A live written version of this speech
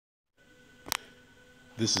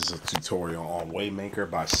This is a tutorial on Waymaker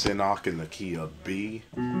by SINACH in the key of B.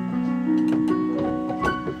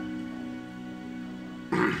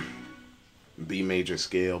 B major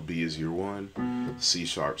scale, B is your 1, C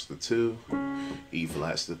sharp's the 2, E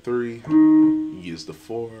flat's the 3, E is the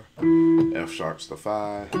 4, F sharp's the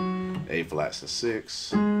 5, A flat's the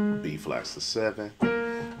 6, B flat's the 7,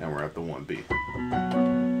 and we're at the 1B.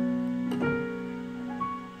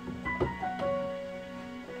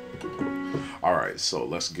 Alright, so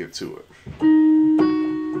let's get to it.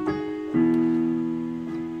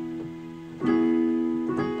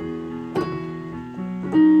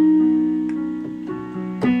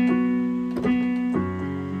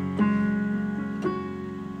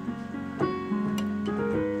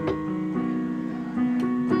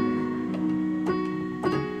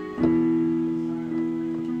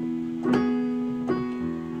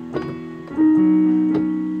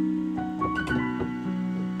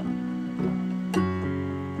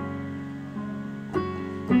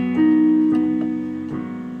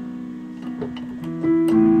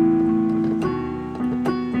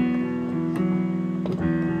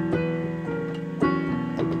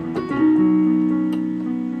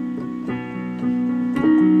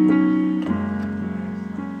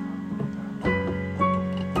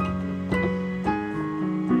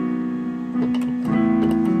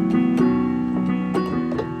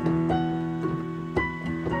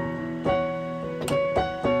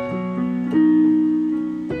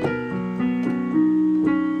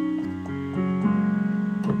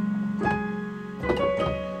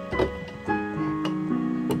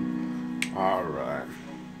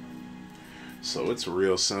 So it's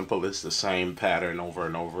real simple. It's the same pattern over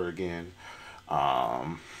and over again.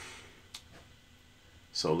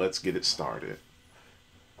 So let's get it started.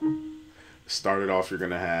 Started off, you're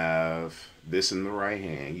gonna have this in the right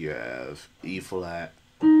hand. You have E flat,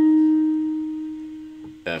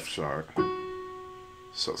 F sharp.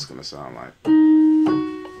 So it's gonna sound like.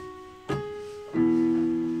 Then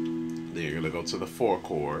you're gonna go to the 4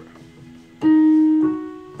 chord.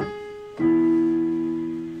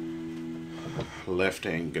 Left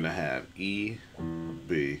hand gonna have E,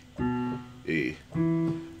 B, E.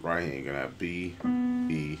 Right hand gonna have B,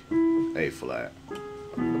 E, A flat.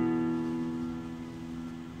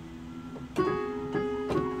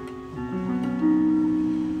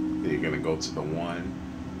 Then you're gonna go to the 1.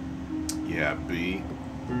 You have B,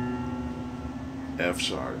 F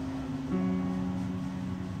sharp.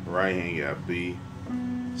 Right hand you have B,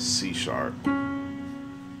 C sharp,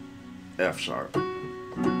 F sharp.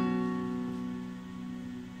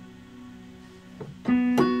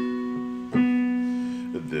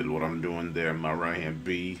 Then what I'm doing there, my right hand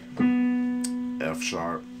B, F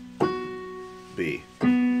sharp, B.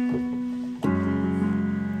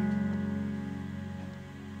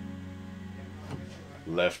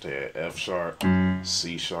 Left hand F sharp,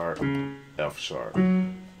 C sharp, F sharp.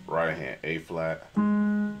 Right hand A flat,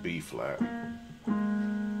 B flat.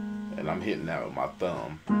 And I'm hitting that with my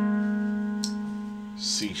thumb.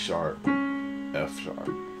 C sharp, F sharp.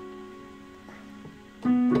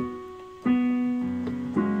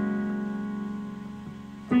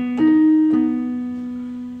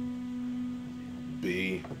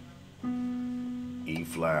 B, E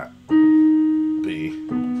flat, B.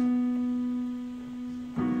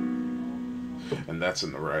 And that's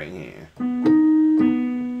in the right hand.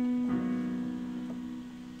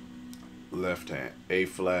 Left hand A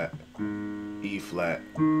flat, E flat,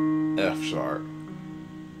 F sharp.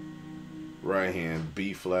 Right hand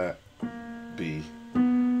B flat, B,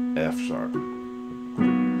 F sharp.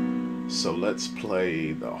 So let's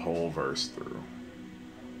play the whole verse through.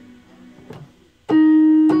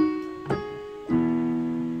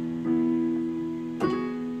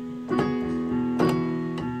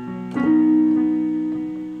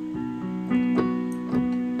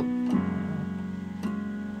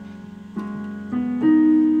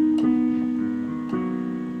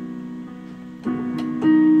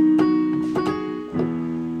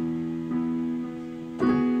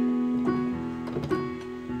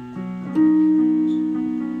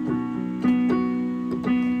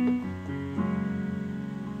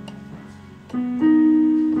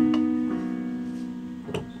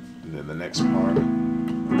 The next part.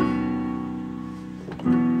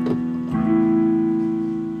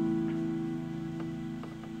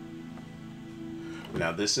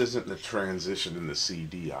 Now this isn't the transition in the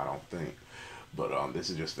CD, I don't think, but this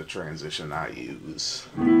is just the transition I use,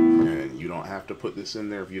 and you don't have to put this in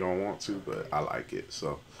there if you don't want to, but I like it.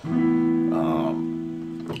 So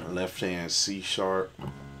left hand C sharp,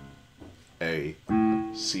 A,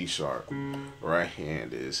 C sharp. Right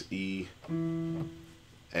hand is E,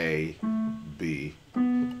 A, B,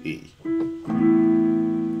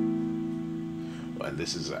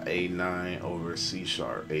 this is an A9 over C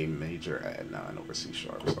sharp, A major add 9 over C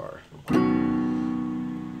sharp, sorry.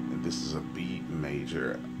 And this is a B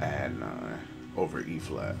major add 9 over E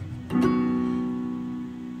flat.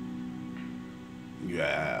 You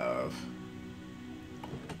have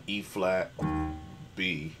E flat,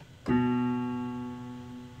 B,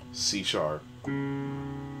 C sharp,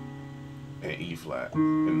 and E flat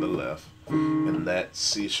in the left. And that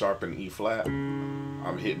C sharp and E flat,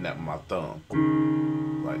 I'm hitting that with my thumb,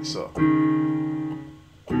 like so.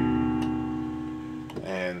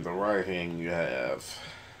 And the right hand, you have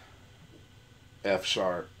F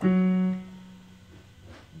sharp,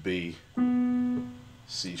 B,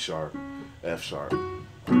 C sharp, F sharp. To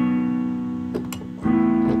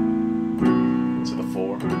the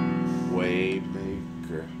 4,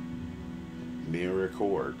 Waymaker, miracle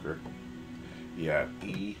worker. You have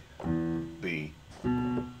E, B,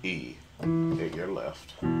 E at your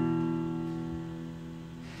left.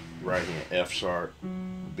 Right hand, F sharp,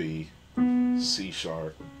 B, C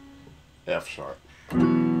sharp, F sharp.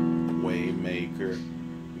 Waymaker,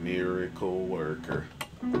 miracle worker,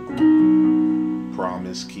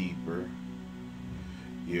 promise keeper.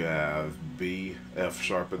 You have B, F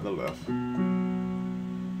sharp in the left.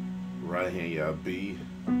 Right hand, you have B,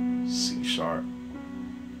 C sharp,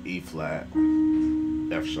 E flat,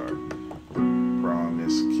 F sharp.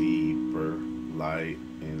 Promise keeper, light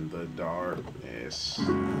in the darkness.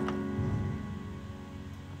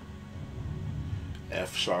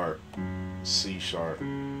 F sharp, C sharp,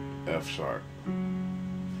 F sharp.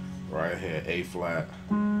 Right hand, A flat,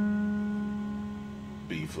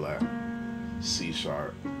 B flat, C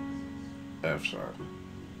sharp, F sharp.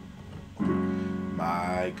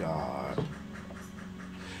 My God.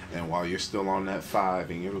 And while you're still on that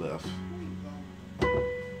 5 in your left,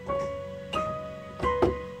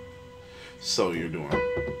 so you're doing.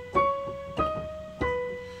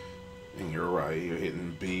 And you're right, you're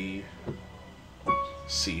hitting B,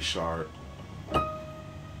 C sharp,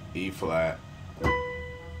 E flat,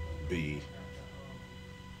 B.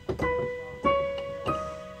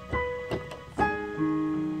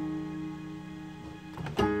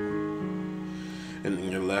 And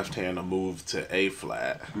then your left hand will move to A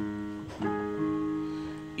flat.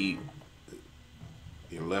 E.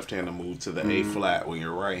 Your left hand will move to the A flat when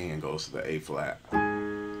your right hand goes to the A flat.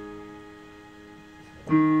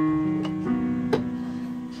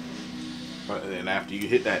 And after you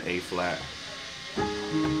hit that A flat,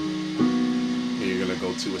 you're gonna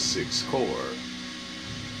go to a 6 chord.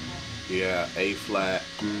 Yeah, A flat,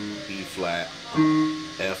 E flat,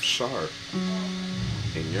 F sharp.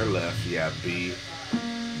 In your left, you have B,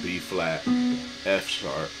 B flat, F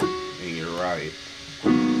sharp. In your right.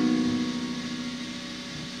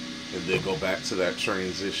 And then go back to that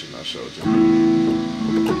transition I showed you.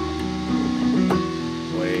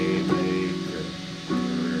 Waymaker,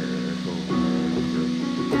 miracle worker.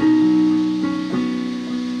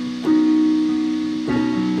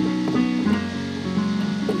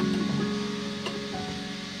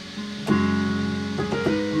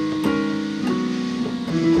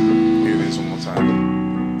 Here it is one more time.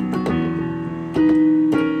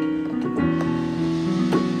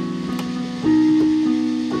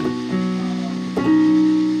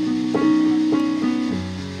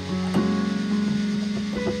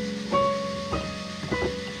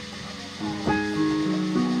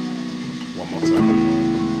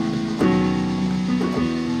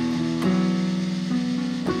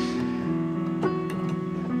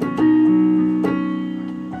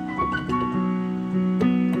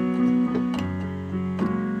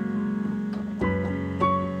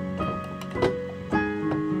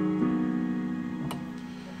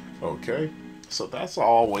 Okay, so that's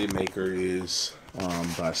all Waymaker is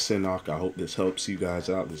by SINACH. I hope this helps you guys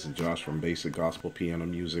out. This is Josh from Basic Gospel Piano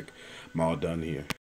Music. I'm all done here.